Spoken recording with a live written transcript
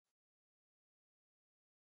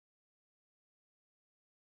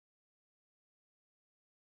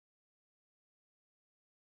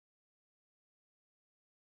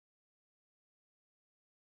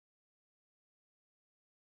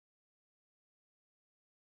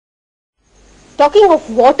talking of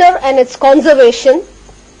water and its conservation,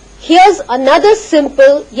 here's another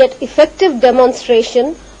simple yet effective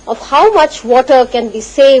demonstration of how much water can be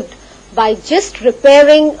saved by just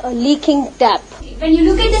repairing a leaking tap. When you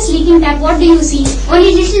look at this leaking tap, what do you see?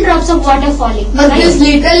 Only little drops of water falling. But right? this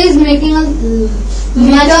little is making a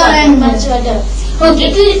much water. Okay.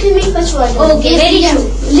 Little make much water. Okay, very true.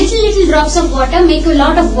 Little drops of water make a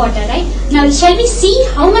lot of water, right? Now, shall we see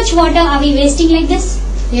how much water are we wasting like this?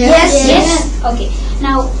 Yes. Okay.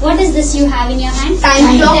 Now, what is this you have in your hand?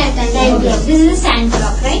 Time clock. Time clock. This is a sand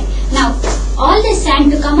clock, right? Now, all this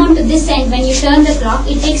sand to come onto this end when you turn the clock,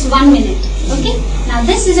 it takes 1 minute. Okay? Now,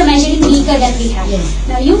 this is a measuring beaker that we have. Yes.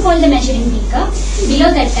 Now, you hold the measuring beaker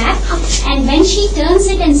below the tap, and when she turns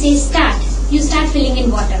it and says start, you start filling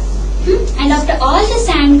in water. And after all the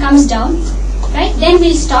sand comes down, right, then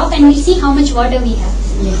we'll stop and we'll see how much water we have.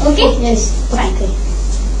 Yes. Okay? Yes. Fine.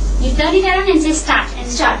 You turn it around and say start. And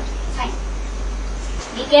start. Fine.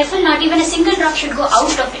 Be careful, not even a single drop should go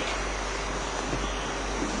out of it.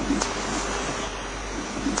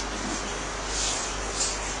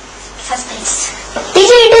 Suspense.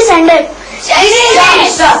 Teacher, it is ended.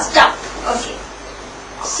 Stop. Okay.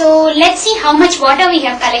 So let's see how much water we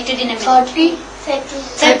have collected in a minute. 30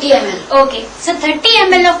 ml. Okay. So 30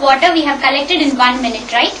 ml of water we have collected in 1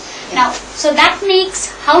 minute, right? Now, so that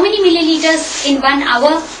makes how many milliliters in 1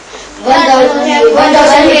 hour?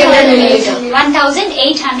 1,800 milliliters.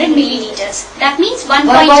 1,800 milliliters. That means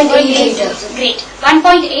 1.8 liters. Great.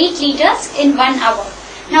 1.8 liters in 1 hour.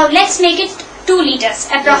 Now let's make it 2 liters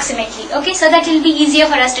approximately. Okay, so that will be easier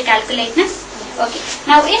for us to calculate. No? Okay.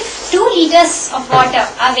 Now if 2 liters of water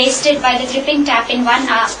are wasted by the dripping tap in 1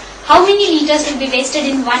 hour, how many liters will be wasted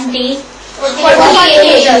in 1 day? 48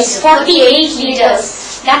 liters. 48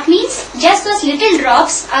 liters. That means just those little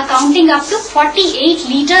drops are counting up to 48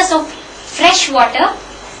 liters of fresh water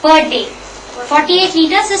per day. 48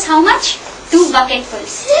 liters is how much? 2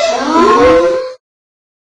 bucketfuls.